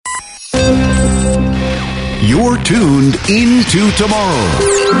You're tuned into tomorrow.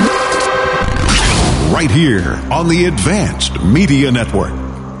 Right here on the Advanced Media Network.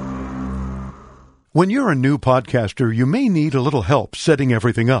 When you're a new podcaster, you may need a little help setting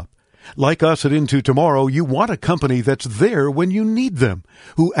everything up. Like us at Into Tomorrow, you want a company that's there when you need them,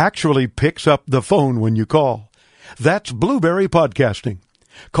 who actually picks up the phone when you call. That's Blueberry Podcasting.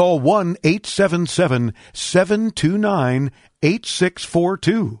 Call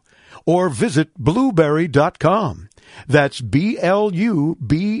 1-877-729-8642 or visit blueberry.com. That's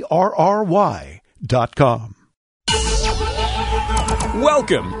BLUBRRY.com.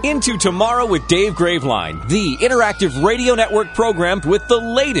 Welcome into Tomorrow with Dave Graveline, the interactive radio network programmed with the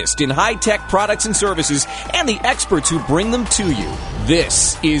latest in high-tech products and services and the experts who bring them to you.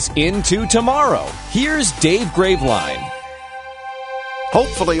 This is Into Tomorrow. Here's Dave Graveline.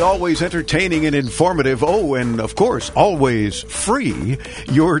 Hopefully always entertaining and informative. Oh, and of course, always free.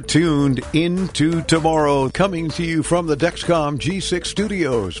 You're tuned into tomorrow, coming to you from the Dexcom G6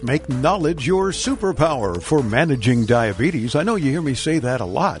 studios. Make knowledge your superpower for managing diabetes. I know you hear me say that a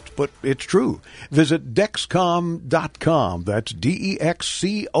lot, but it's true. Visit Dexcom.com. That's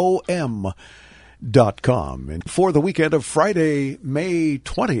DEXCOM.com. And for the weekend of Friday, May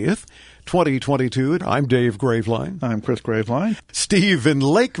 20th, 2022. I'm Dave Graveline. I'm Chris Graveline. Steve in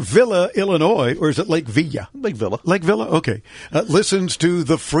Lake Villa, Illinois, or is it Lake Villa? Lake Villa. Lake Villa, okay. Listens to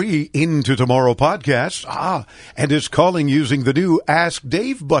the free Into Tomorrow podcast, and is calling using the new Ask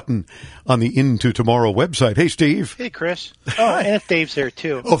Dave button on the Into Tomorrow website. Hey, Steve. Hey, Chris. Oh, and if Dave's there,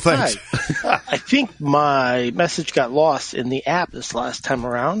 too. Oh, thanks. Hi. I think my message got lost in the app this last time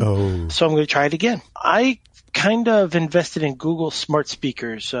around, so I'm going to try it again. I kind of invested in Google smart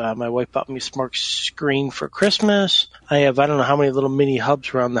speakers. My wife bought me a smart screen for Christmas. I don't know how many little mini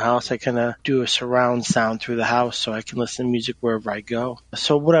hubs around the house. I kind of do a surround sound through the house so I can listen to music wherever I go.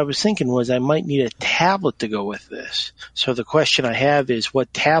 So what I was thinking was I might need a tablet to go with this. So the question I have is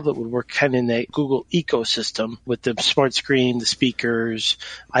what tablet would work kind of in the Google ecosystem with the smart screen, the speakers.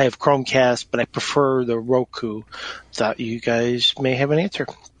 I have Chromecast, but I prefer the Roku. Thought you guys may have an answer.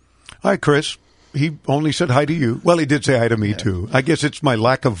 Hi, Chris. He only said hi to you. Well, he did say hi to me, too. I guess it's my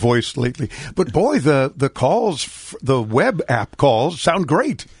lack of voice lately. But, boy, the calls, the web app calls sound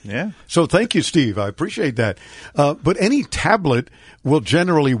great. Yeah. So thank you, Steve. I appreciate that. But any tablet will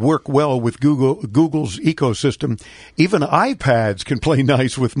generally work well with Google's ecosystem. Even iPads can play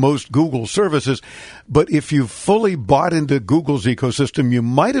nice with most Google services. But if you've fully bought into Google's ecosystem, you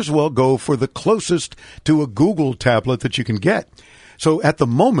might as well go for the closest to a Google tablet that you can get. So at the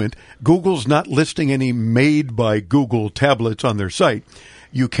moment, Google's not listing any made by Google tablets on their site.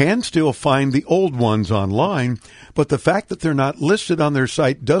 You can still find the old ones online, but the fact that they're not listed on their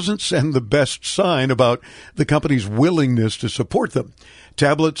site doesn't send the best sign about the company's willingness to support them.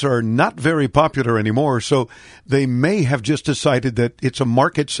 Tablets are not very popular anymore, so they may have just decided that it's a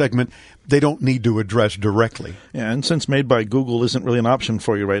market segment they don't need to address directly. Yeah, and since made by Google isn't really an option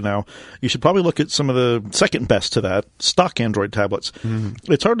for you right now, you should probably look at some of the second best to that, stock Android tablets.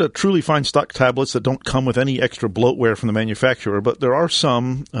 Mm-hmm. It's hard to truly find stock tablets that don't come with any extra bloatware from the manufacturer, but there are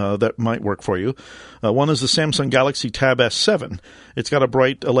some that might work for you. One is the Samsung Galaxy Tab S7. It's got a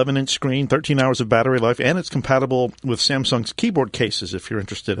bright 11-inch screen, 13 hours of battery life, and it's compatible with Samsung's keyboard cases if you're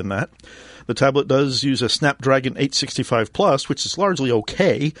interested in that. The tablet does use a Snapdragon 865 Plus, which is largely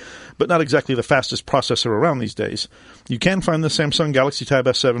okay, but not exactly the fastest processor around these days. You can find the Samsung Galaxy Tab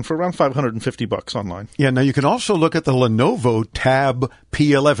S7 for around $550 online. Yeah, now you can also look at the Lenovo Tab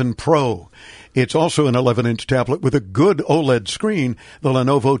P11 Pro. It's also an 11-inch tablet with a good OLED screen. The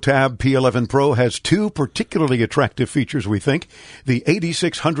Lenovo Tab P11 Pro has two particularly attractive features, we think. The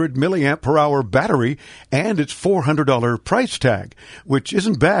 8600 milliamp per hour battery and its $400 price tag, which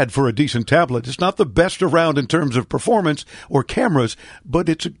isn't bad for a decent tablet. It's not the best around in terms of performance or cameras, but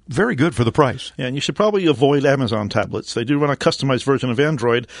it's very good for the price. Yeah, and you should probably avoid Amazon tablets. They do run a customized version of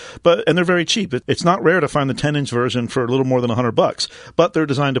Android, and they're very cheap. It's not rare to find the 10-inch version for a little more than $100, but they're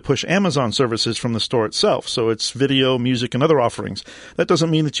designed to push Amazon services from the store itself, so it's video, music, and other offerings. That doesn't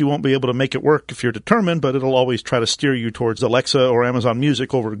mean that you won't be able to make it work if you're determined, but it'll always try to steer you towards Alexa or Amazon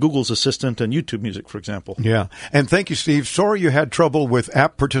Music over Google's Assistant and YouTube Music, for example. Yeah, and thank you, Steve. Sorry you had trouble with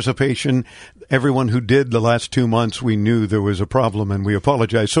app participation. Everyone who did the last 2 months, we knew there was a problem, and we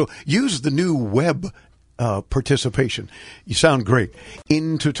apologize. So use the new web participation. You sound great.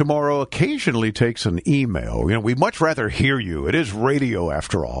 Into Tomorrow occasionally takes an email. You know, we'd much rather hear you. It is radio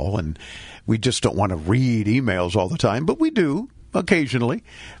after all, and we just don't want to read emails all the time, but we do occasionally.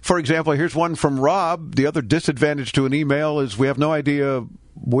 For example, here's one from Rob. The other disadvantage to an email is we have no idea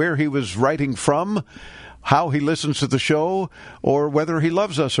where he was writing from, how he listens to the show, or whether he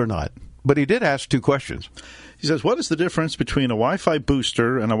loves us or not. But he did ask 2 questions. He says, what is the difference between a Wi-Fi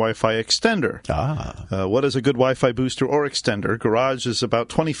booster and a Wi-Fi extender? What is a good Wi-Fi booster or extender? Garage is about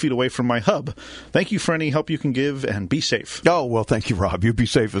 20 feet away from my hub. Thank you for any help you can give, and be safe. Oh, well, thank you, Rob. You be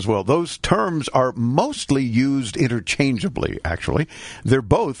safe as well. Those terms are mostly used interchangeably, actually. They're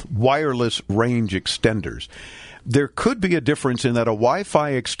both wireless range extenders. There could be a difference in that a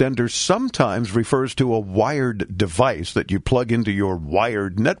Wi-Fi extender sometimes refers to a wired device that you plug into your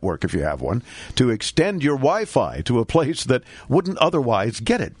wired network, if you have one, to extend your Wi-Fi to a place that wouldn't otherwise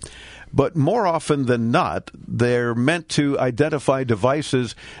get it. But more often than not, they're meant to identify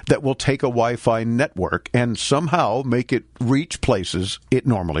devices that will take a Wi-Fi network and somehow make it reach places it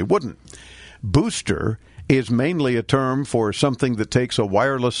normally wouldn't. Booster is mainly a term for something that takes a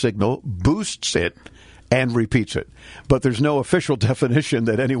wireless signal, boosts it, and repeats it. But there's no official definition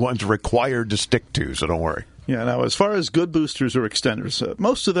that anyone's required to stick to, so don't worry. Yeah, now, as far as good boosters or extenders,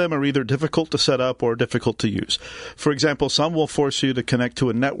 most of them are either difficult to set up or difficult to use. For example, some will force you to connect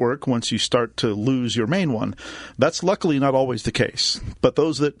to a network once you start to lose your main one. That's luckily not always the case. But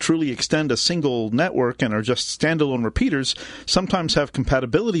those that truly extend a single network and are just standalone repeaters sometimes have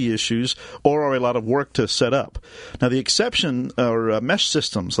compatibility issues or are a lot of work to set up. Now, the exception are mesh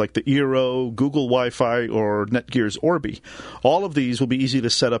systems like the Eero, Google Wi-Fi, or Netgear's Orbi. All of these will be easy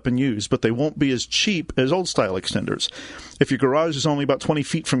to set up and use, but they won't be as cheap as old-style extenders. If your garage is only about 20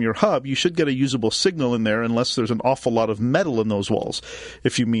 feet from your hub, you should get a usable signal in there unless there's an awful lot of metal in those walls.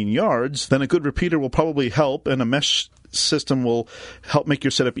 If you mean yards, then a good repeater will probably help, and a mesh system will help make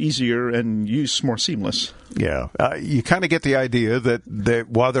your setup easier and use more seamless. Yeah, you kind of get the idea that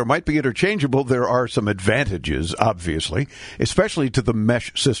while there might be interchangeable, there are some advantages, obviously, especially to the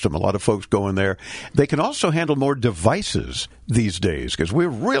mesh system. A lot of folks go in there. They can also handle more devices these days because we're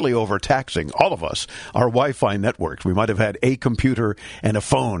really overtaxing, all of us, our Wi-Fi networks. We might have had a computer and a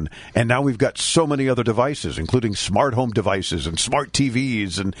phone, and now we've got so many other devices, including smart home devices and smart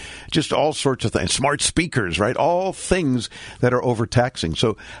TVs and just all sorts of things, smart speakers, right? All things that are overtaxing.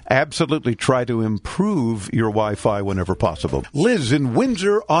 So absolutely try to improve your Wi-Fi whenever possible. Liz in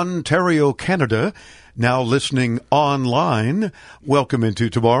Windsor, Ontario, Canada, now listening online. Welcome into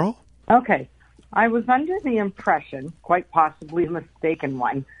Tomorrow. Okay. I was under the impression, quite possibly a mistaken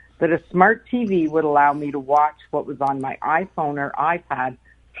one, that a smart TV would allow me to watch what was on my iPhone or iPad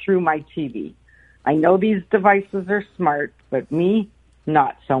through my TV. I know these devices are smart, but me,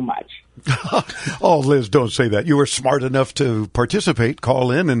 not so much. Oh, Liz, don't say that. You were smart enough to participate. Call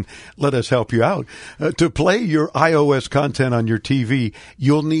in and let us help you out. To play your iOS content on your TV,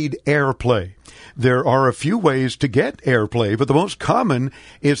 you'll need AirPlay. There are a few ways to get AirPlay, but the most common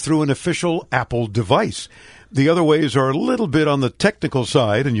is through an official Apple device. The other ways are a little bit on the technical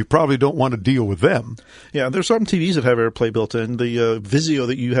side, and you probably don't want to deal with them. Yeah, there's some TVs that have AirPlay built in. The Vizio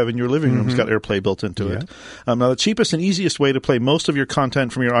that you have in your living room's got AirPlay built into it. Now, the cheapest and easiest way to play most of your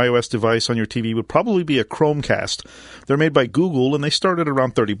content from your iOS device on your TV would probably be a Chromecast. They're made by Google, and they start at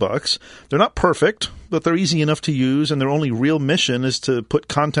around $30. They're not perfect, but they're easy enough to use, and their only real mission is to put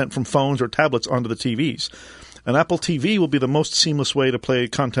content from phones or tablets onto the TVs. An Apple TV will be the most seamless way to play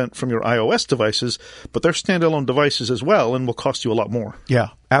content from your iOS devices, but they're standalone devices as well and will cost you a lot more. Yeah,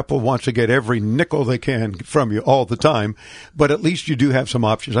 Apple wants to get every nickel they can from you all the time, but at least you do have some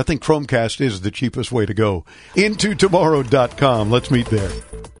options. I think Chromecast is the cheapest way to go. IntoTomorrow.com. Let's meet there.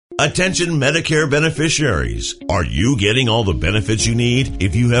 Attention Medicare beneficiaries. Are you getting all the benefits you need?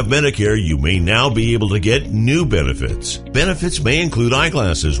 If you have Medicare, you may now be able to get new benefits. Benefits may include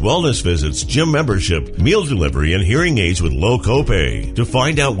eyeglasses, wellness visits, gym membership, meal delivery, and hearing aids with low copay. To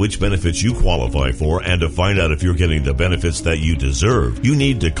find out which benefits you qualify for and to find out if you're getting the benefits that you deserve, you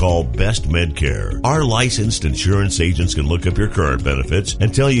need to call Best Medcare. Our licensed insurance agents can look up your current benefits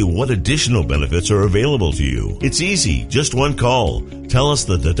and tell you what additional benefits are available to you. It's easy. Just one call. Tell us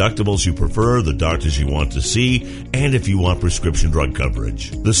the deductibles you prefer, the doctors you want to see, and if you want prescription drug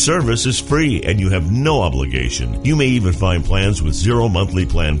coverage. The service is free and you have no obligation. You may even find plans with 0 monthly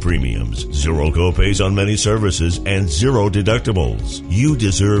plan premiums, 0 copays on many services, and 0 deductibles. You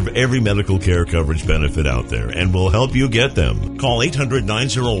deserve every medical care coverage benefit out there and we'll help you get them. Call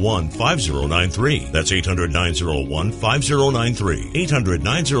 800-901-5093. That's 800-901-5093.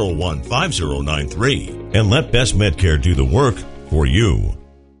 800-901-5093. And let Best Medcare do the work for you.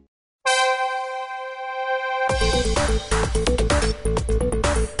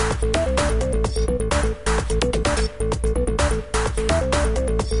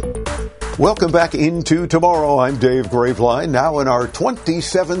 Welcome back into Tomorrow. I'm Dave Graveline, now in our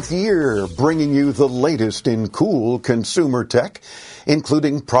 27th year, bringing you the latest in cool consumer tech,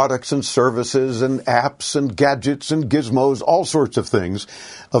 including products and services and apps and gadgets and gizmos, all sorts of things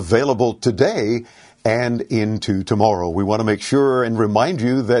available today and into tomorrow. We want to make sure and remind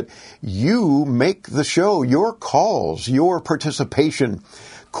you that you make the show. Your calls, your participation,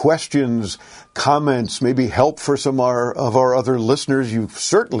 questions, comments, maybe help for some of our other listeners, you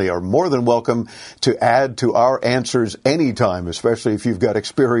certainly are more than welcome to add to our answers anytime, especially if you've got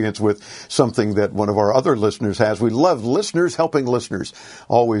experience with something that one of our other listeners has. We love listeners helping listeners.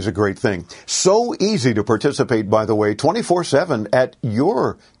 Always a great thing. So easy to participate, by the way, 24/7 at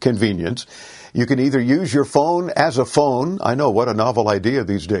your convenience. You can either use your phone as a phone, I know, what a novel idea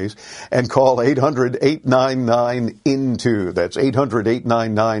these days, and call 800-899-INTO. That's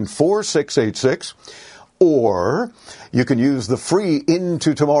 800-899-4686. Or you can use the free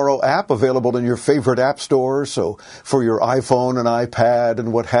Into Tomorrow app available in your favorite app store. So for your iPhone and iPad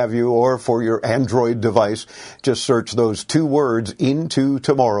and what have you, or for your Android device, just search those two words, Into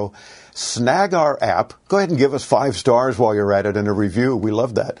Tomorrow. Snag our app. Go ahead and give us 5 stars while you're at it in a review. We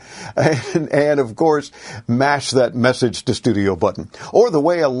love that. And of course, mash that message to studio button. Or the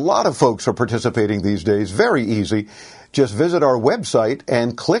way a lot of folks are participating these days, very easy. Just visit our website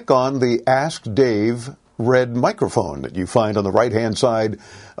and click on the Ask Dave red microphone that you find on the right-hand side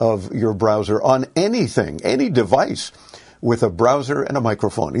of your browser on anything, any device with a browser and a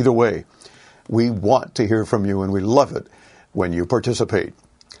microphone. Either way, we want to hear from you and we love it when you participate.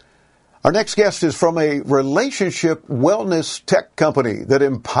 Our next guest is from a relationship wellness tech company that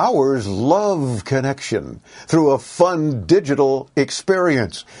empowers love connection through a fun digital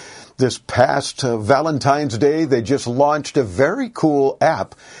experience. This past Valentine's Day, they just launched a very cool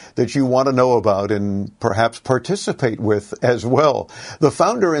app that you want to know about and perhaps participate with as well. The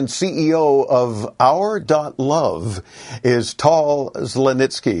founder and CEO of Our.Love is Tal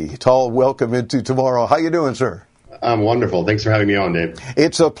Zlanitsky. Tal, welcome into Tomorrow. How you doing, sir? I'm wonderful. Thanks for having me on, Dave.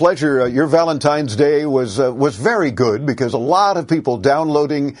 It's a pleasure. Your Valentine's Day was very good because a lot of people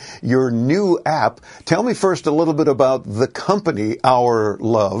downloading your new app. Tell me first a little bit about the company,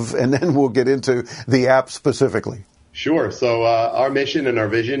 Our.Love, and then we'll get into the app specifically. Sure. So our mission and our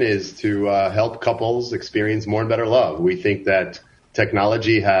vision is to help couples experience more and better love. We think that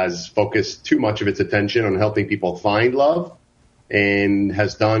technology has focused too much of its attention on helping people find love and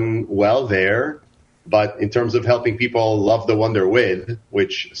has done well there. But in terms of helping people love the one they're with,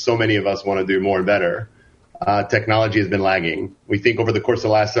 which so many of us want to do more and better, technology has been lagging. We think over the course of the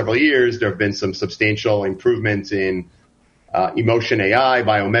last several years, there have been some substantial improvements in emotion AI,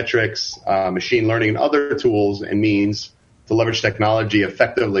 biometrics, machine learning, and other tools and means to leverage technology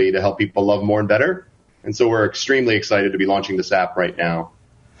effectively to help people love more and better. And so we're extremely excited to be launching this app right now.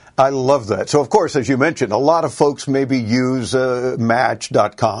 I love that. So, of course, as you mentioned, a lot of folks maybe use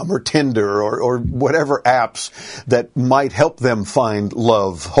Match.com or Tinder or whatever apps that might help them find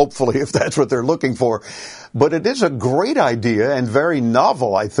love, hopefully, if that's what they're looking for. But it is a great idea and very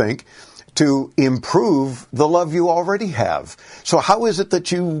novel, I think, to improve the love you already have. So how is it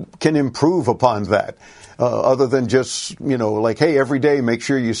that you can improve upon that? Other than just, like, hey, every day make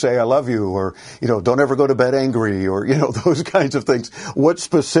sure you say I love you, or, don't ever go to bed angry, or, those kinds of things. What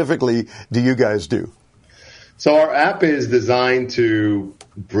specifically do you guys do? So our app is designed to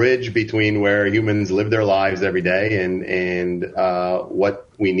bridge between where humans live their lives every day and what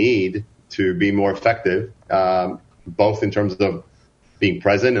we need to be more effective, both in terms of being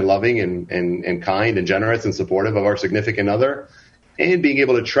present and loving and kind and generous and supportive of our significant other, and being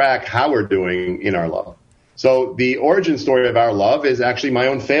able to track how we're doing in our love. So the origin story of Our.Love is actually my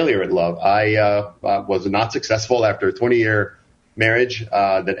own failure at love. I was not successful after a 20-year marriage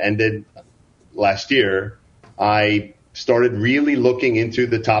that ended last year. I started really looking into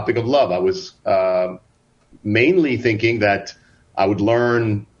the topic of love. I was mainly thinking that I would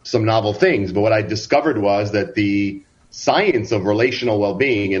learn some novel things, but what I discovered was that the science of relational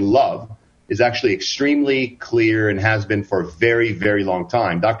well-being and love is actually extremely clear and has been for a very, very long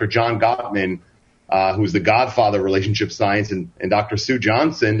time. Dr. John Gottman, who's the godfather of relationship science, and Dr. Sue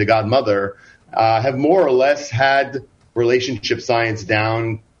Johnson, the godmother, have more or less had relationship science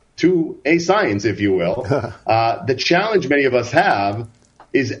down to a science, if you will. The challenge many of us have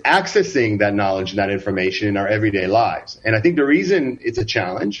is accessing that knowledge and that information in our everyday lives. And I think the reason it's a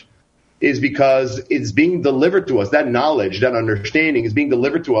challenge is because it's being delivered to us. That knowledge, that understanding is being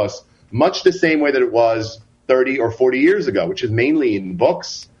delivered to us much the same way that it was 30 or 40 years ago, which is mainly in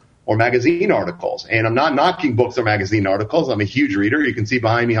books, or magazine articles. And I'm not knocking books or magazine articles. I'm a huge reader. You can see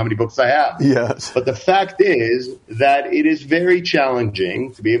behind me how many books I have. Yes. But the fact is that it is very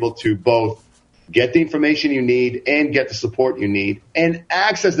challenging to be able to both get the information you need and get the support you need and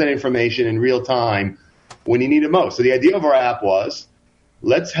access that information in real time when you need it most. So the idea of our app was,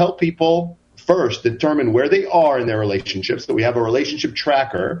 let's help people first determine where they are in their relationships. So we have a relationship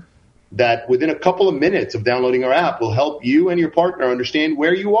tracker that within a couple of minutes of downloading our app will help you and your partner understand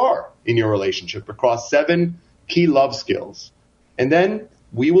where you are in your relationship across 7 key love skills. And then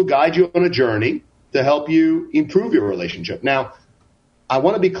we will guide you on a journey to help you improve your relationship. Now, I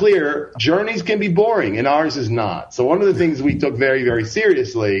want to be clear, journeys can be boring and ours is not. So one of the things we took very, very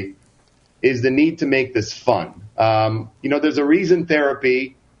seriously is the need to make this fun. There's a reason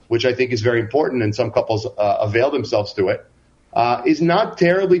therapy, which I think is very important and some couples avail themselves to it, is not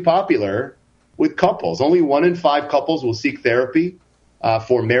terribly popular with couples. Only 1 in 5 couples will seek therapy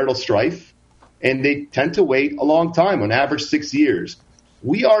for marital strife, and they tend to wait a long time, on average 6 years.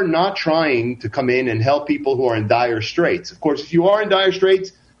 We are not trying to come in and help people who are in dire straits. Of course, if you are in dire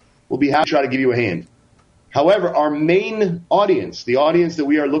straits, we'll be happy to try to give you a hand. However, our main audience, the audience that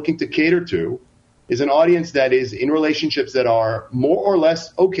we are looking to cater to, is an audience that is in relationships that are more or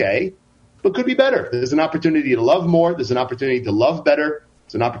less okay, but could be better. There's an opportunity to love more. There's an opportunity to love better.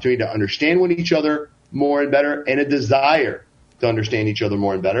 There's an opportunity to understand one each other more and better, and a desire to understand each other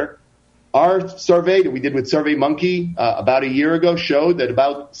more and better. Our survey that we did with SurveyMonkey about a year ago showed that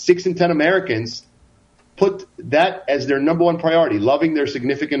about 6 in 10 Americans put that as their number one priority, loving their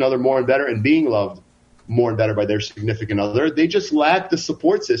significant other more and better and being loved more and better by their significant other. They just lack the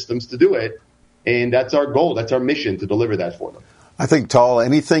support systems to do it, and that's our goal. That's our mission, to deliver that for them. I think, Tal,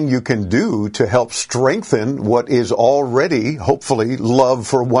 anything you can do to help strengthen what is already, hopefully, love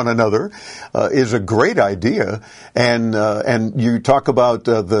for one another is a great idea. And you talk about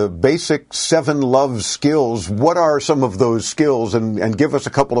the basic 7 love skills. What are some of those skills? And give us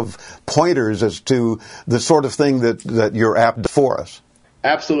a couple of pointers as to the sort of thing that your app does for us.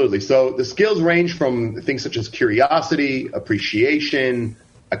 Absolutely. So the skills range from things such as curiosity, appreciation,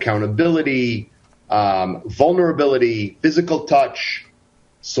 accountability, vulnerability, physical touch,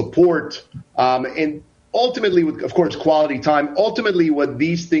 support, and ultimately, of course, quality time. Ultimately, what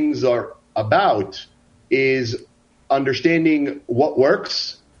these things are about is understanding what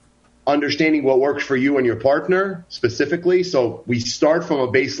works for you and your partner specifically. So we start from a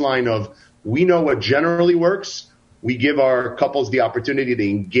baseline of, we know what generally works. We give our couples the opportunity to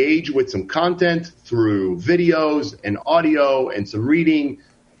engage with some content through videos and audio and some reading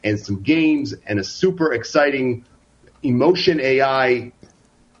and some games and a super exciting emotion AI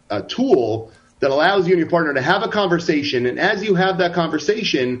tool that allows you and your partner to have a conversation. And as you have that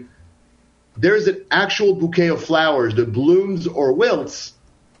conversation, there's an actual bouquet of flowers that blooms or wilts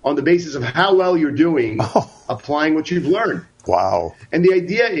on the basis of how well you're doing applying what you've learned. Wow. And the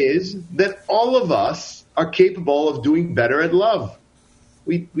idea is that all of us are capable of doing better at love.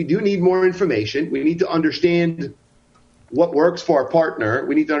 We do need more information. We need to understand what works for our partner.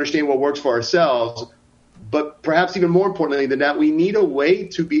 We need to understand what works for ourselves. But perhaps even more importantly than that, we need a way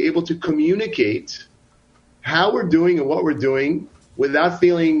to be able to communicate how we're doing and what we're doing without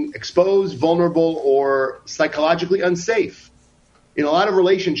feeling exposed, vulnerable, or psychologically unsafe. In a lot of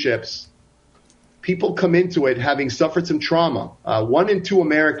relationships, people come into it having suffered some trauma. 1 in 2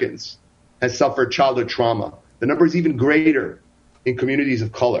 Americans has suffered childhood trauma. The number is even greater in communities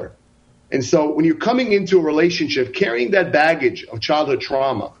of color. And so when you're coming into a relationship carrying that baggage of childhood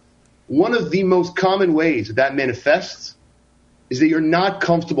trauma, one of the most common ways that manifests is that you're not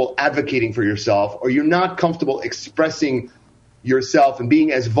comfortable advocating for yourself, or you're not comfortable expressing yourself and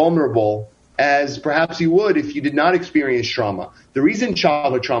being as vulnerable as perhaps you would if you did not experience trauma. The reason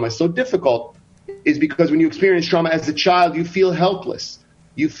childhood trauma is so difficult is because when you experience trauma as a child, you feel helpless.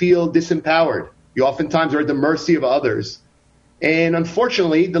 You feel disempowered. You oftentimes are at the mercy of others. And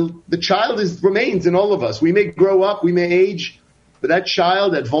unfortunately, the child remains in all of us. We may grow up, we may age, but that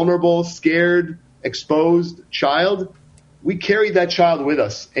child, that vulnerable, scared, exposed child, we carry that child with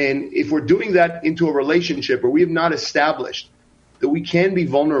us. And if we're doing that into a relationship where we have not established that we can be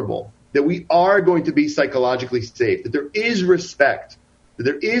vulnerable, that we are going to be psychologically safe, that there is respect, that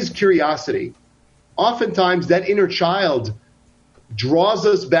there is curiosity, oftentimes that inner child draws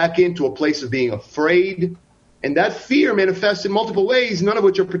us back into a place of being afraid. And that fear manifests in multiple ways, none of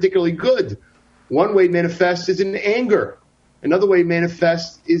which are particularly good. One way it manifests is in anger. Another way it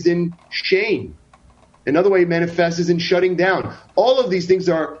manifests is in shame. Another way it manifests is in shutting down. All of these things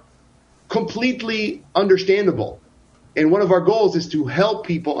are completely understandable. And one of our goals is to help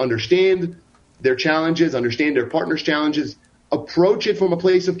people understand their challenges, understand their partner's challenges, approach it from a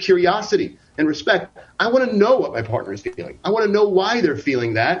place of curiosity and respect. I want to know what my partner is feeling. I want to know why they're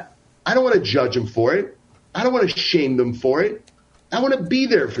feeling that. I don't want to judge them for it. I don't want to shame them for it. I want to be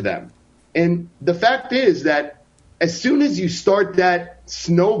there for them. And the fact is that as soon as you start that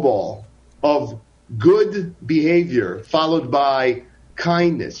snowball of good behavior followed by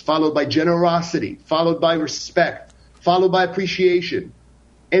kindness, followed by generosity, followed by respect, followed by appreciation,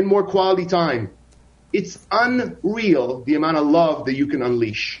 and more quality time, it's unreal the amount of love that you can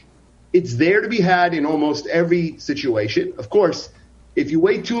unleash. It's there to be had in almost every situation. Of course, if you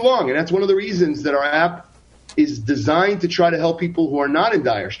wait too long, and that's one of the reasons that our app is designed to try to help people who are not in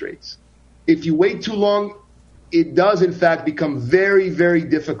dire straits. If you wait too long, it does in fact become very, very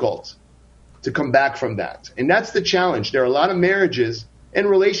difficult to come back from that. And that's the challenge. There are a lot of marriages and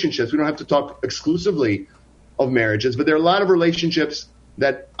relationships. We don't have to talk exclusively of marriages, but there are a lot of relationships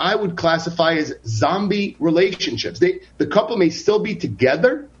that I would classify as zombie relationships. The couple may still be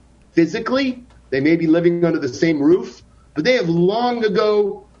together physically. They may be living under the same roof, but they have long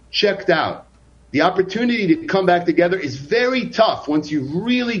ago checked out. The opportunity to come back together is very tough once you've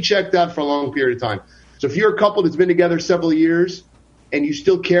really checked out for a long period of time. So if you're a couple that's been together several years and you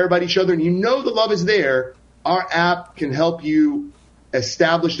still care about each other and you know the love is there, our app can help you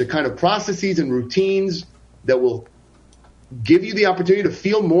establish the kind of processes and routines that will give you the opportunity to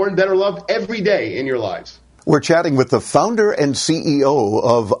feel more and better love every day in your lives. We're chatting with the founder and CEO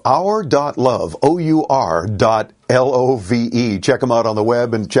of Our.Love, OUR.LOVE. Check him out on the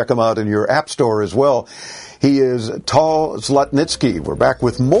web and check him out in your app store as well. He is Tal Zlatnitsky. We're back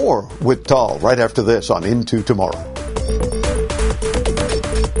with more with Tal right after this on Into Tomorrow.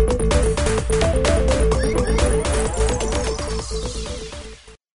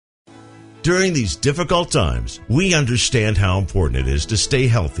 During these difficult times, we understand how important it is to stay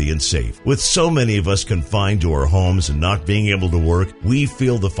healthy and safe. With so many of us confined to our homes and not being able to work, we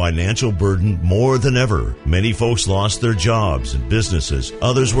feel the financial burden more than ever. Many folks lost their jobs and businesses.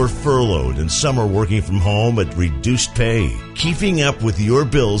 Others were furloughed, and some are working from home at reduced pay. Keeping up with your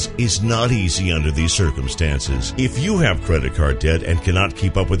bills is not easy under these circumstances. If you have credit card debt and cannot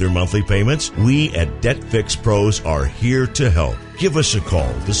keep up with your monthly payments, we at Debt Fix Pros are here to help. Give us a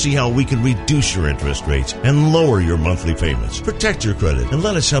call to see how we can reduce your interest rates and lower your monthly payments. Protect your credit and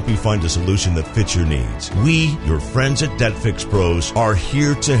let us help you find a solution that fits your needs. We, your friends at Debt Fix Pros, are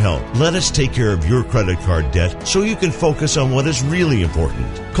here to help. Let us take care of your credit card debt so you can focus on what is really important.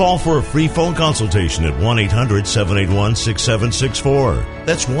 Call for a free phone consultation at 1-800-781-6764.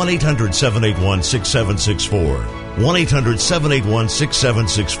 That's 1-800-781-6764.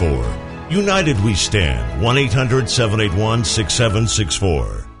 1-800-781-6764. United we stand.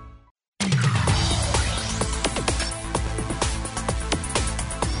 1-800-781-6764.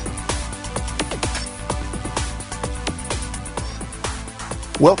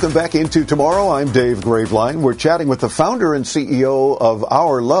 Welcome back into Tomorrow. I'm Dave Graveline. We're chatting with the founder and CEO of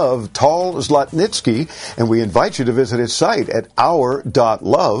Our.Love, Tal Zlatnitsky, and we invite you to visit his site at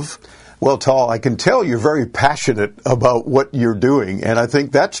Our.Love. Well, Tal, I can tell you're very passionate about what you're doing, and I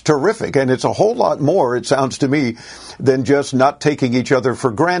think that's terrific. And it's a whole lot more, it sounds to me, than just not taking each other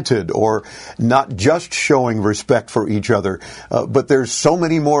for granted or not just showing respect for each other. But there's so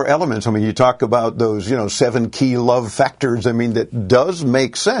many more elements. I mean, you talk about those, 7 key love factors. I mean, that does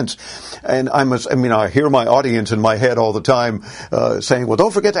make sense. And I hear my audience in my head all the time saying, well,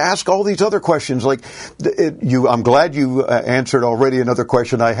 don't forget to ask all these other questions. I'm glad you answered already another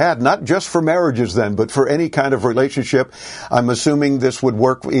question I had, not just for marriages then, but for any kind of relationship. I'm assuming this would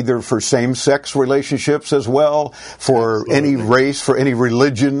work either for same-sex relationships as well, for Absolutely. Any race, for any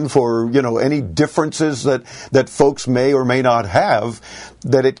religion, for, any differences that folks may or may not have,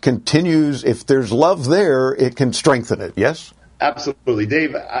 that it continues. If there's love there, it can strengthen it. Yes? Absolutely.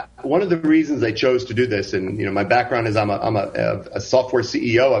 Dave, one of the reasons I chose to do this, and, my background is I'm a software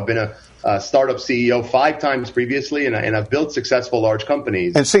CEO. I've been a startup CEO 5 times previously, and I've built successful large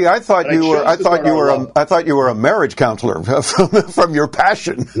companies. And see, I thought you were a marriage counselor from your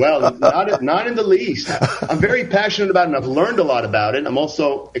passion. Well, not in the least. I'm very passionate about it, and I've learned a lot about it. I'm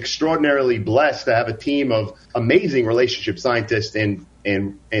also extraordinarily blessed to have a team of amazing relationship scientists and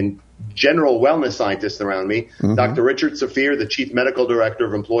general wellness scientists around me. Mm-hmm. Dr. Richard Safir, the Chief Medical Director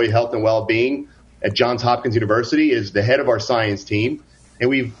of Employee Health and Wellbeing at Johns Hopkins University, is the head of our science team. And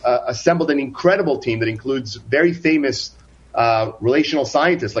we've assembled an incredible team that includes very famous relational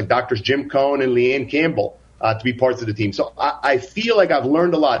scientists like Drs. Jim Cohn and Leanne Campbell to be parts of the team. So I feel like I've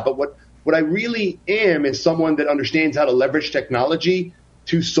learned a lot. But what I really am is someone that understands how to leverage technology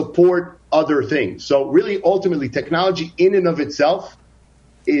to support other things. So really, ultimately, technology in and of itself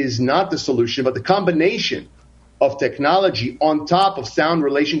is not the solution, but the combination of technology on top of sound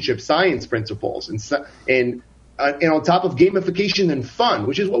relationship science principles and on top of gamification and fun,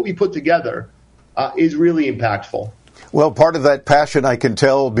 which is what we put together, is really impactful. Well, part of that passion I can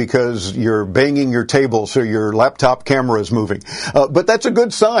tell because you're banging your table so your laptop camera is moving. But that's a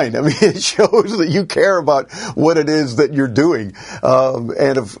good sign. I mean, it shows that you care about what it is that you're doing.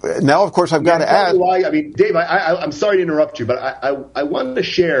 Now, of course, I've got to add. Why, Dave, I'm sorry to interrupt you, but I wanted to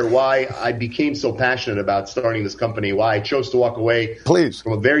share why I became so passionate about starting this company, why I chose to walk away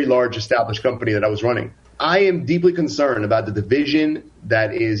from a very large established company that I was running. I am deeply concerned about the division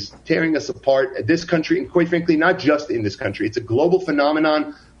that is tearing us apart at this country, and quite frankly, not just in this country. It's a global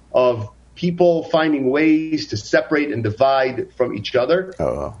phenomenon of people finding ways to separate and divide from each other.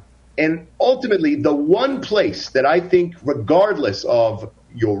 And ultimately, the one place that I think, regardless of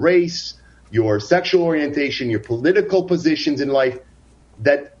your race, your sexual orientation, your political positions in life,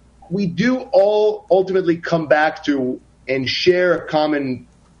 that we do all ultimately come back to and share a common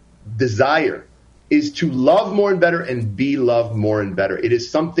desire is to love more and better and be loved more and better. It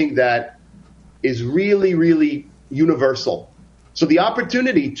is something that is really, really universal. So the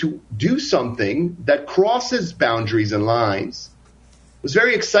opportunity to do something that crosses boundaries and lines was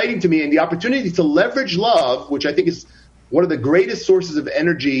very exciting to me. And the opportunity to leverage love, which I think is one of the greatest sources of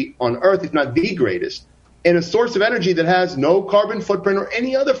energy on earth, if not the greatest, and a source of energy that has no carbon footprint or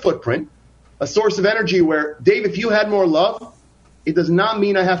any other footprint, a source of energy where, Dave, if you had more love, it does not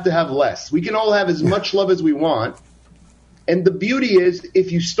mean I have to have less. We can all have as much love as we want. And the beauty is,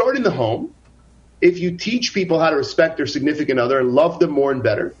 if you start in the home, if you teach people how to respect their significant other and love them more and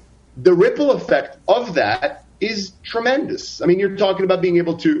better, the ripple effect of that is tremendous. I mean, you're talking about being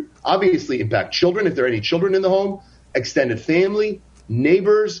able to obviously impact children, if there are any children in the home, extended family,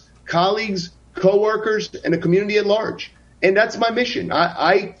 neighbors, colleagues, coworkers, and a community at large. And that's my mission.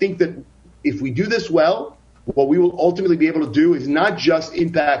 I think that if we do this well, what we will ultimately be able to do is not just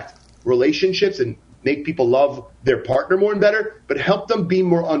impact relationships and make people love their partner more and better, but help them be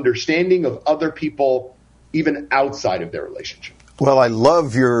more understanding of other people, even outside of their relationship. Well, I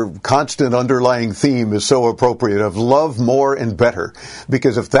love your constant underlying theme is so appropriate of love more and better,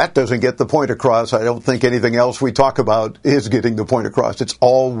 because if that doesn't get the point across, I don't think anything else we talk about is getting the point across. It's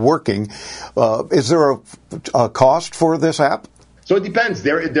all working. Is there a cost for this app? So it depends.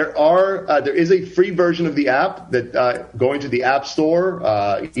 There is a free version of the app that going to the App Store,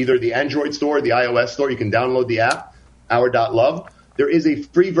 either the Android store or the iOS store. You can download the app, Our.Love. There is a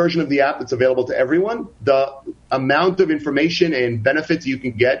free version of the app that's available to everyone. The amount of information and benefits you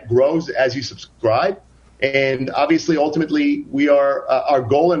can get grows as you subscribe. And obviously, ultimately, we are our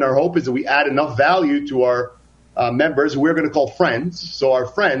goal and our hope is that we add enough value to our members, who we're going to call friends. So our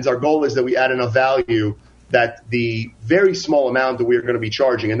friends, our goal is that we add enough value that the very small amount that we are going to be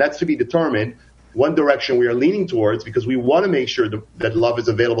charging, and that's to be determined, one direction we are leaning towards, because we want to make sure that love is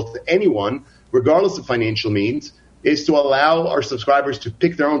available to anyone, regardless of financial means, is to allow our subscribers to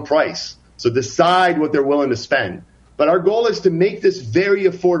pick their own price. So decide what they're willing to spend. But our goal is to make this very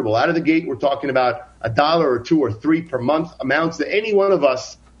affordable. Out of the gate, we're talking about $1 or $2 or $3 per month, amounts that any one of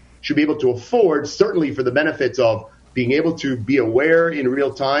us should be able to afford, certainly for the benefits of being able to be aware in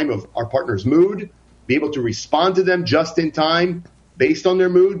real time of our partner's mood, be able to respond to them just in time based on their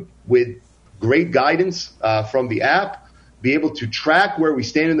mood with great guidance from the app, be able to track where we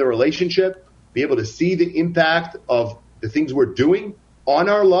stand in the relationship, be able to see the impact of the things we're doing on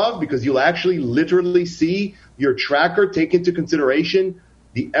our love, because you'll actually literally see your tracker take into consideration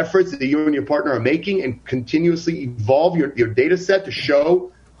the efforts that you and your partner are making and continuously evolve your data set to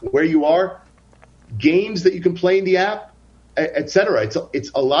show where you are, games that you can play in the app, et cetera.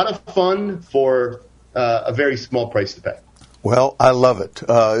 It's a lot of fun for a very small price to pay. Well, I love it.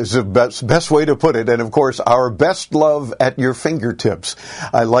 It's the best way to put it. And, of course, our best love at your fingertips.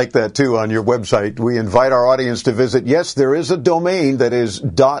 I like that, too, on your website. We invite our audience to visit. Yes, there is a domain that is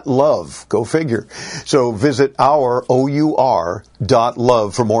 .love. Go figure. So visit our,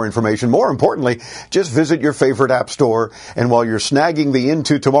 .love for more information. More importantly, just visit your favorite app store. And while you're snagging the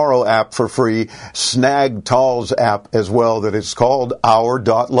Into Tomorrow app for free, snag Tal's app as well that is called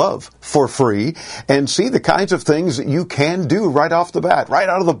our.love for free. And see the kinds of things that you can do right off the bat, right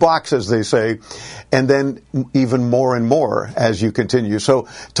out of the box, as they say, and then even more and more as you continue. So,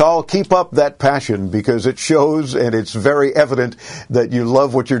 Tal, keep up that passion, because it shows and it's very evident that you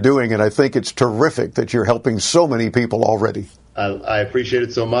love what you're doing, and I think it's terrific that you're helping so many people already. I appreciate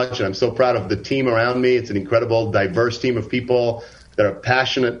it so much, and I'm so proud of the team around me. It's an incredible, diverse team of people that are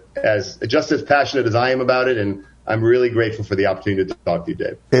passionate, just as passionate as I am about it, and I'm really grateful for the opportunity to talk to you,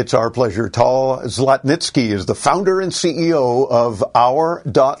 Dave. It's our pleasure. Tal Zlatnitsky is the founder and CEO of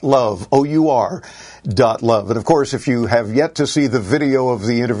Our.Love, OUR.Love. And of course, if you have yet to see the video of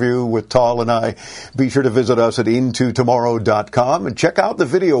the interview with Tal and I, be sure to visit us at intotomorrow.com and check out the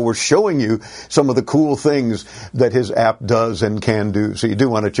video. We're showing you some of the cool things that his app does and can do. So you do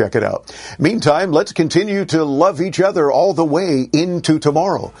want to check it out. Meantime, let's continue to love each other all the way into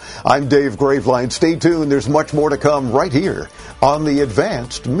tomorrow. I'm Dave Graveline. Stay tuned. There's much more to come right here on the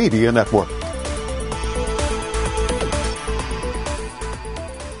Advanced Media Network.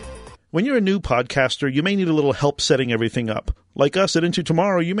 When you're a new podcaster, you may need a little help setting everything up. Like us at Into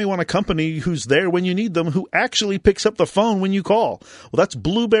Tomorrow, you may want a company who's there when you need them, who actually picks up the phone when you call. Well, that's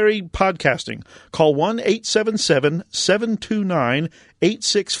Blueberry Podcasting. Call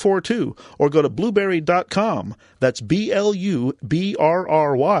 1-877-729-8642 or go to blueberry.com. That's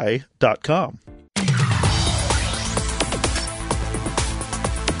BLUBRRY.com.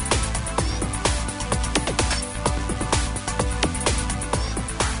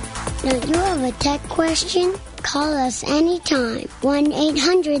 Don't you have a tech question? Call us anytime.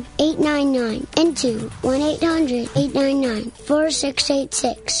 1-800-899-INTO.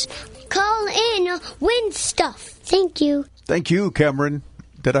 1-800-899-4686. Call in, win stuff. Thank you. Thank you, Cameron.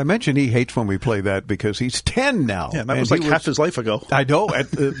 Did I mention he hates when we play that because he's 10 now? Yeah, that was like half his life ago. I know,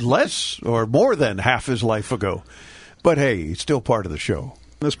 less or more than half his life ago. But hey, he's still part of the show.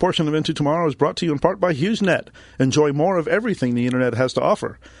 This portion of Into Tomorrow is brought to you in part by HughesNet. Enjoy more of everything the Internet has to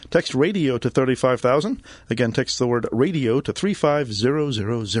offer. Text radio to 35,000. Again, text the word radio to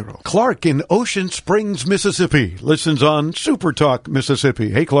 35000. Clark in Ocean Springs, Mississippi, listens on Super Talk Mississippi.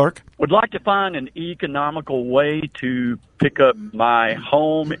 Hey, Clark. Would like to find an economical way to pick up my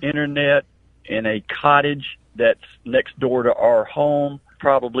home internet in a cottage that's next door to our home,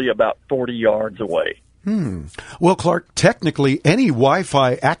 probably about 40 yards away. Well, Clark, technically any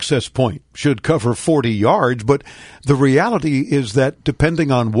Wi-Fi access point should cover 40 yards, but the reality is that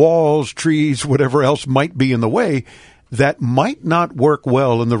depending on walls, trees, whatever else might be in the way, that might not work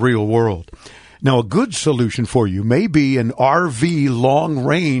well in the real world. Now, a good solution for you may be an RV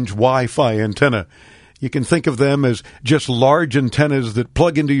long-range Wi-Fi antenna. You can think of them as just large antennas that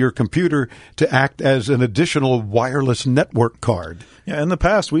plug into your computer to act as an additional wireless network card. Yeah, in the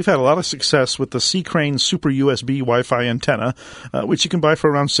past, we've had a lot of success with the C-Crane Super USB Wi-Fi antenna, which you can buy for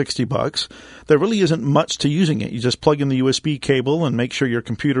around $60. There really isn't much to using it. You just plug in the USB cable and make sure your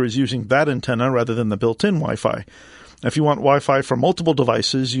computer is using that antenna rather than the built-in Wi-Fi. If you want Wi-Fi for multiple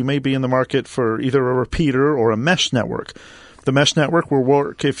devices, you may be in the market for either a repeater or a mesh network. The mesh network will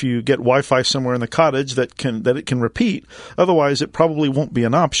work if you get Wi-Fi somewhere in the cottage that it can repeat. Otherwise, it probably won't be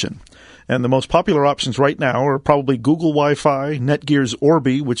an option. And the most popular options right now are probably Google Wi-Fi, Netgear's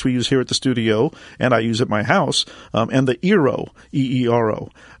Orbi, which we use here at the studio, and I use at my house, and the Eero, E-E-R-O.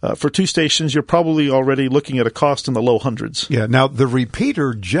 For two stations, you're probably already looking at a cost in the low hundreds. Yeah, now the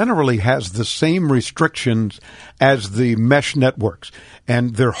repeater generally has the same restrictions as the mesh networks,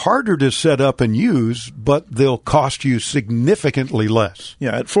 and they're harder to set up and use, but they'll cost you significantly less.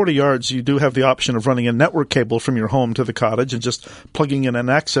 Yeah, at 40 yards, you do have the option of running a network cable from your home to the cottage and just plugging in an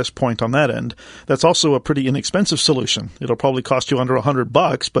access point on that end. That's also a pretty inexpensive solution. It'll probably cost you under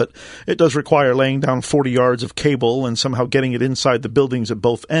 $100, but it does require laying down 40 yards of cable and somehow getting it inside the buildings at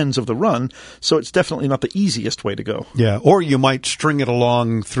both ends of the run, so it's definitely not the easiest way to go. Yeah, or you might string it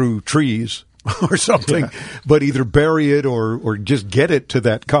along through trees or something, but either bury it or just get it to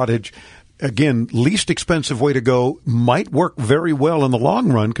that cottage. Again, least expensive way to go, might work very well in the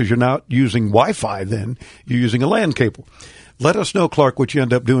long run because you're not using Wi-Fi then, you're using a LAN cable. Let us know, Clark, what you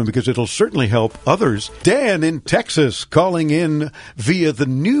end up doing because it'll certainly help others. Dan in Texas calling in via the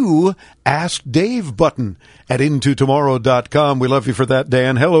new Ask Dave button at intotomorrow.com. We love you for that,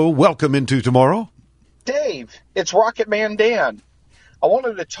 Dan. Hello, welcome Into Tomorrow. Dave, it's Rocket Man Dan. I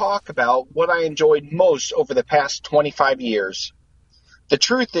wanted to talk about what I enjoyed most over the past 25 years. The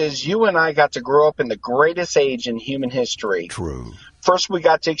truth is, you and I got to grow up in the greatest age in human history. True. First, we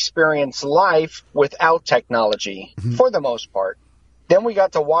got to experience life without technology, for the most part. Then we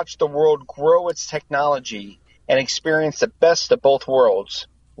got to watch the world grow its technology and experience the best of both worlds,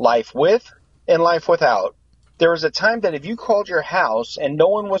 life with and life without. There was a time that if you called your house and no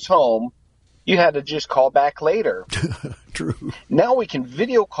one was home, you had to just call back later. True. Now we can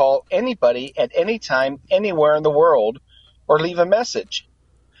video call anybody at any time, anywhere in the world, or leave a message.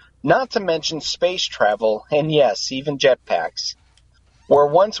 Not to mention space travel, and yes, even jetpacks. Where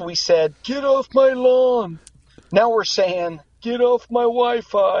once we said, "Get off my lawn," now we're saying, Get off my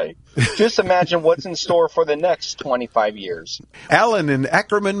Wi-Fi. Just imagine what's in store for the next 25 years. Alan in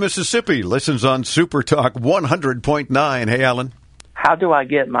Ackerman, Mississippi, listens on Super Talk 100.9. Hey, Alan. How do I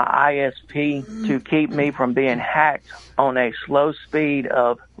get my ISP to keep me from being hacked on a slow speed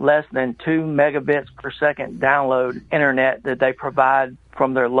of less than 2 megabits per second download internet that they provide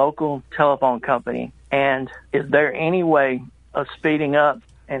from their local telephone company? And is there any way of speeding up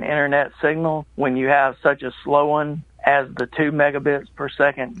an internet signal when you have such a slow one as the 2 megabits per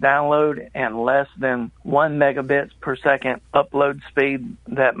second download and less than 1 megabits per second upload speed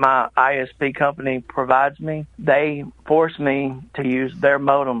that my ISP company provides me? They force me to use their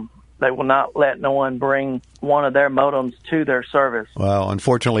modem. They will not let no one bring one of their modems to their service. Well,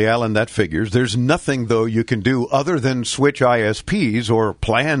 unfortunately, Alan, that figures. There's nothing, though, you can do other than switch ISPs or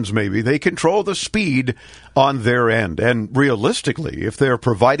plans, maybe. They control the speed on their end. And realistically, if they're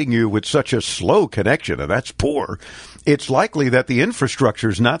providing you with such a slow connection, and that's poor, it's likely that the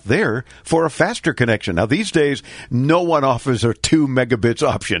infrastructure's not there for a faster connection. Now, these days, no one offers a 2 megabits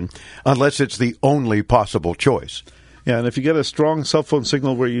option unless it's the only possible choice. Yeah, and if you get a strong cell phone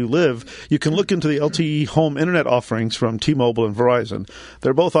signal where you live, you can look into the LTE home internet offerings from T-Mobile and Verizon.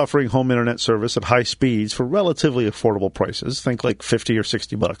 They're both offering home internet service at high speeds for relatively affordable prices. Think like $50 or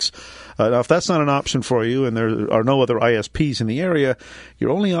 $60. Now, if that's not an option for you and there are no other ISPs in the area,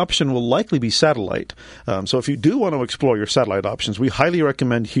 your only option will likely be satellite. So if you do want to explore your satellite options, we highly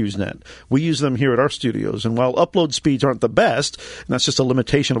recommend HughesNet. We use them here at our studios, and while upload speeds aren't the best, and that's just a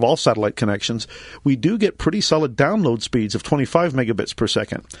limitation of all satellite connections, we do get pretty solid download speeds of 25 megabits per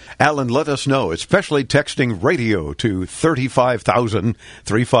second. Alan, let us know, especially texting radio to 35,000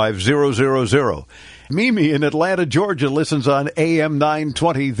 35000. Mimi in Atlanta, Georgia, listens on AM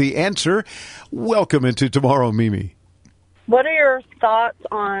 920. The Answer. Welcome into Tomorrow, Mimi. What are your thoughts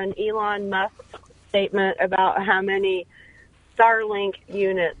on Elon Musk's statement about how many Starlink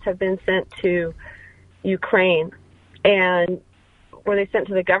units have been sent to Ukraine? And were they sent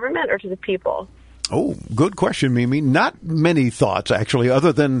to the government or to the people? Oh, good question, Mimi. Not many thoughts, actually,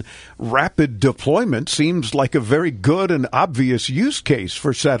 other than rapid deployment seems like a very good and obvious use case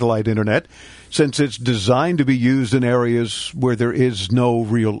for satellite internet, since it's designed to be used in areas where there is no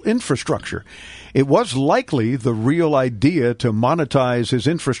real infrastructure. It was likely the real idea to monetize his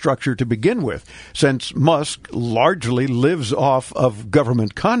infrastructure to begin with, since Musk largely lives off of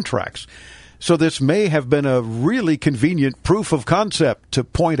government contracts. So this may have been a really convenient proof of concept to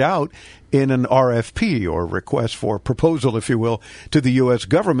point out in an RFP, or request for proposal, if you will, to the U.S.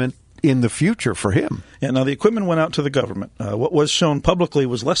 government in the future for him. Yeah, now the equipment went out to the government. What was shown publicly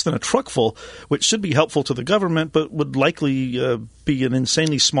was less than a truckful, which should be helpful to the government, but would likely be an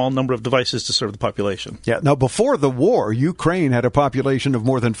insanely small number of devices to serve the population. Yeah, now before the war, Ukraine had a population of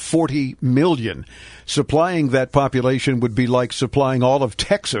more than 40 million. Supplying that population would be like supplying all of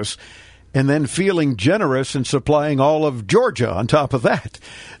Texas, and then feeling generous and supplying all of Georgia on top of that.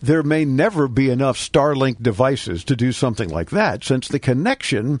 There may never be enough Starlink devices to do something like that, since the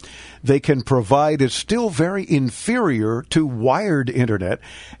connection they can provide is still very inferior to wired internet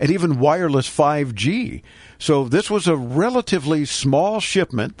and even wireless 5G. So this was a relatively small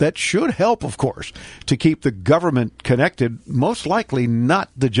shipment that should help, of course, to keep the government connected, most likely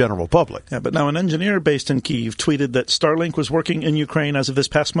not the general public. Yeah, but now an engineer based in Kyiv tweeted that Starlink was working in Ukraine as of this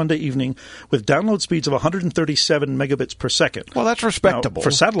past Monday evening with download speeds of 137 megabits per second. Well, that's respectable. Now,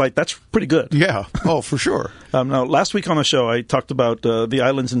 for satellite, that's pretty good. Yeah. Oh, for sure. Now, last week on the show, I talked about the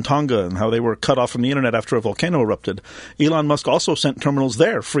islands in Tonga and how they were cut off from the internet after a volcano erupted. Elon Musk also sent terminals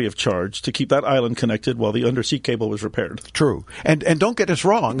there free of charge to keep that island connected while the undersea cable was repaired. True. And don't get us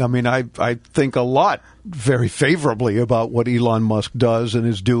wrong. I mean, I think a lot very favorably about what Elon Musk does and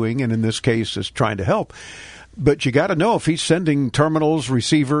is doing, and in this case is trying to help. But you got to know, if he's sending terminals,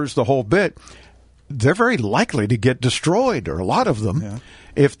 receivers, the whole bit, they're very likely to get destroyed, or a lot of them,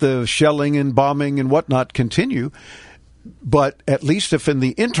 if the shelling and bombing and whatnot continue. But at least if in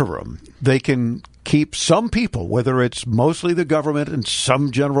the interim they can keep some people, whether it's mostly the government and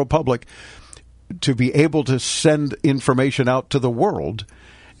some general public, to be able to send information out to the world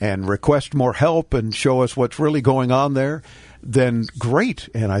and request more help and show us what's really going on there, then great.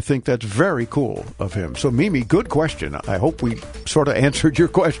 And I think that's very cool of him. So, Mimi, good question. I hope we sort of answered your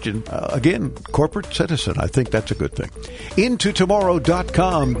question. Again, corporate citizen, I think that's a good thing.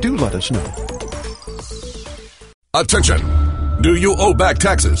 IntoTomorrow.com. Do let us know. Attention! Do you owe back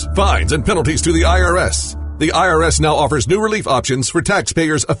taxes, fines, and penalties to the IRS? The IRS now offers new relief options for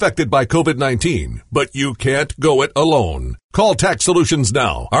taxpayers affected by COVID-19, but you can't go it alone. Call Tax Solutions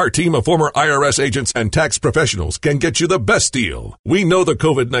now. Our team of former IRS agents and tax professionals can get you the best deal. We know the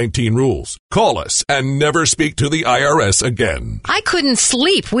COVID-19 rules. Call us and never speak to the IRS again. I couldn't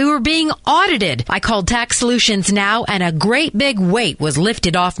sleep. We were being audited. I called Tax Solutions now, and a great big weight was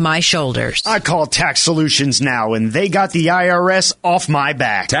lifted off my shoulders. I called Tax Solutions now, and they got the IRS off my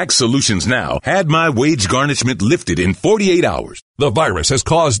back. Tax Solutions now had my wage garnishment lifted in 48 hours. The virus has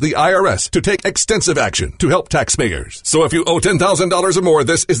caused the IRS to take extensive action to help taxpayers. So if you owe $10,000 or more,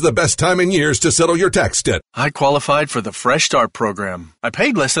 this is the best time in years to settle your tax debt. I qualified for the Fresh Start program. I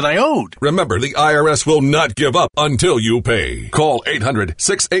paid less than I owed. Remember, the IRS will not give up until you pay. Call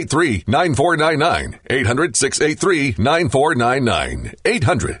 800-683-9499. 800-683-9499.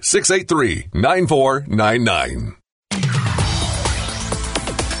 800-683-9499.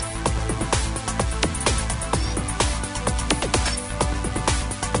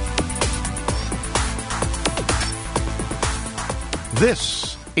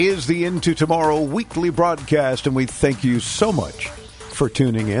 This is the Into Tomorrow weekly broadcast, and we thank you so much for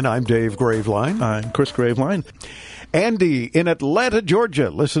tuning in. I'm Dave Graveline. I'm Chris Graveline. Andy in Atlanta, Georgia,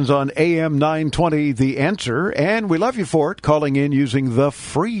 listens on AM 920 The Answer, and we love you for it, calling in using the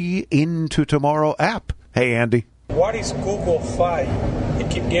free Into Tomorrow app. Hey, Andy. What is Google Fi? I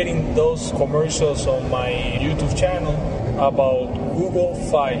keep getting those commercials on my YouTube channel about Google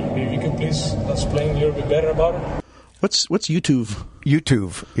Fi. Maybe you can please explain a little bit better about it. What's YouTube?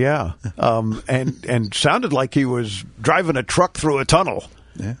 YouTube, yeah. And sounded like he was driving a truck through a tunnel.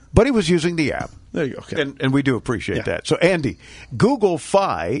 Yeah. But he was using the app. There you go. Okay. And we do appreciate that. So, Andy, Google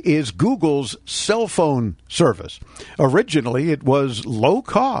Fi is Google's cell phone service. Originally, it was low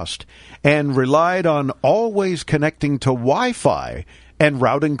cost and relied on always connecting to Wi-Fi and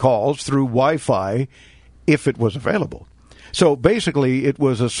routing calls through Wi-Fi if it was available. So basically, it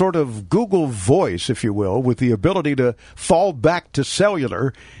was a sort of Google Voice, if you will, with the ability to fall back to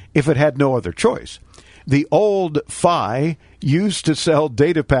cellular if it had no other choice. The old Fi used to sell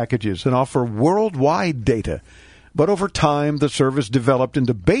data packages and offer worldwide data. But over time, the service developed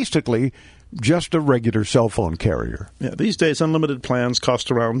into basically just a regular cell phone carrier. Yeah, these days, unlimited plans cost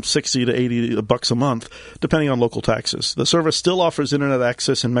around $60 to $80 a month, depending on local taxes. The service still offers internet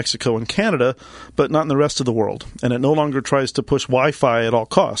access in Mexico and Canada, but not in the rest of the world. And it no longer tries to push Wi-Fi at all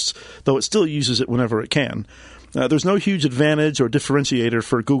costs, though it still uses it whenever it can. There's no huge advantage or differentiator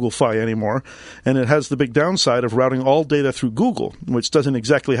for Google Fi anymore, and it has the big downside of routing all data through Google, which doesn't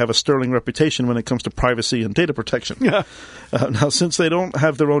exactly have a sterling reputation when it comes to privacy and data protection. Yeah. Now, since they don't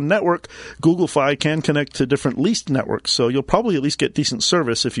have their own network, Google Fi can connect to different leased networks, so you'll probably at least get decent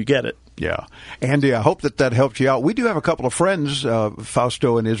service if you get it. Yeah. Andy, I hope that helped you out. We do have a couple of friends,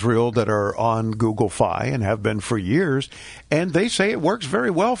 Fausto and Israel, that are on Google Fi and have been for years, and they say it works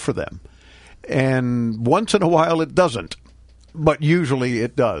very well for them. And once in a while it doesn't, but usually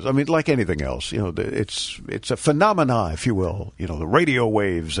it does. I mean, like anything else, it's a phenomena, if you will, the radio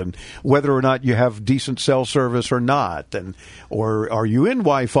waves and whether or not you have decent cell service or not, or are you in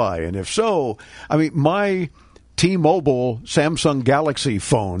Wi-Fi? And if so, I mean, my T-Mobile Samsung Galaxy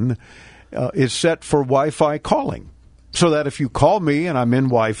phone is set for Wi-Fi calling. So that if you call me and I'm in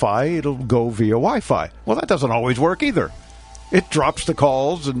Wi-Fi, it'll go via Wi-Fi. Well, that doesn't always work either. It drops the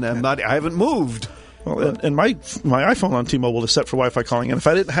calls, and I haven't moved. Well, and my iPhone on T-Mobile is set for Wi-Fi calling, and if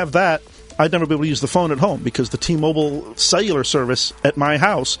I didn't have that, I'd never be able to use the phone at home because the T-Mobile cellular service at my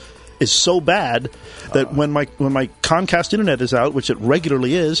house is so bad that when my Comcast internet is out, which it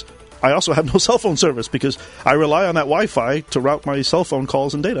regularly is, I also have no cell phone service because I rely on that Wi-Fi to route my cell phone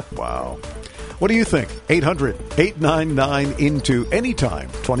calls and data. Wow. What do you think? 800-899-INTO anytime,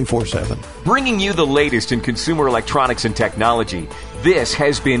 24/7. Bringing you the latest in consumer electronics and technology. This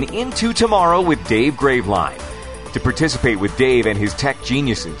has been Into Tomorrow with Dave Graveline. To participate with Dave and his tech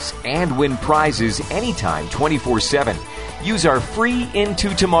geniuses and win prizes anytime, 24/7, use our free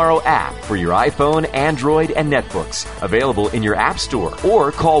Into Tomorrow app for your iPhone, Android, and netbooks. Available in your app store.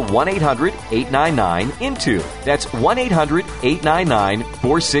 Or call 1-800-899-INTO. That's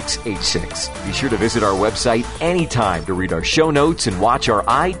 1-800-899-4686. Be sure to visit our website anytime to read our show notes and watch our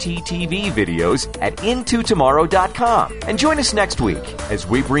ITTV videos at intotomorrow.com. And join us next week as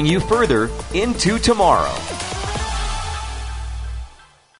we bring you further Into Tomorrow.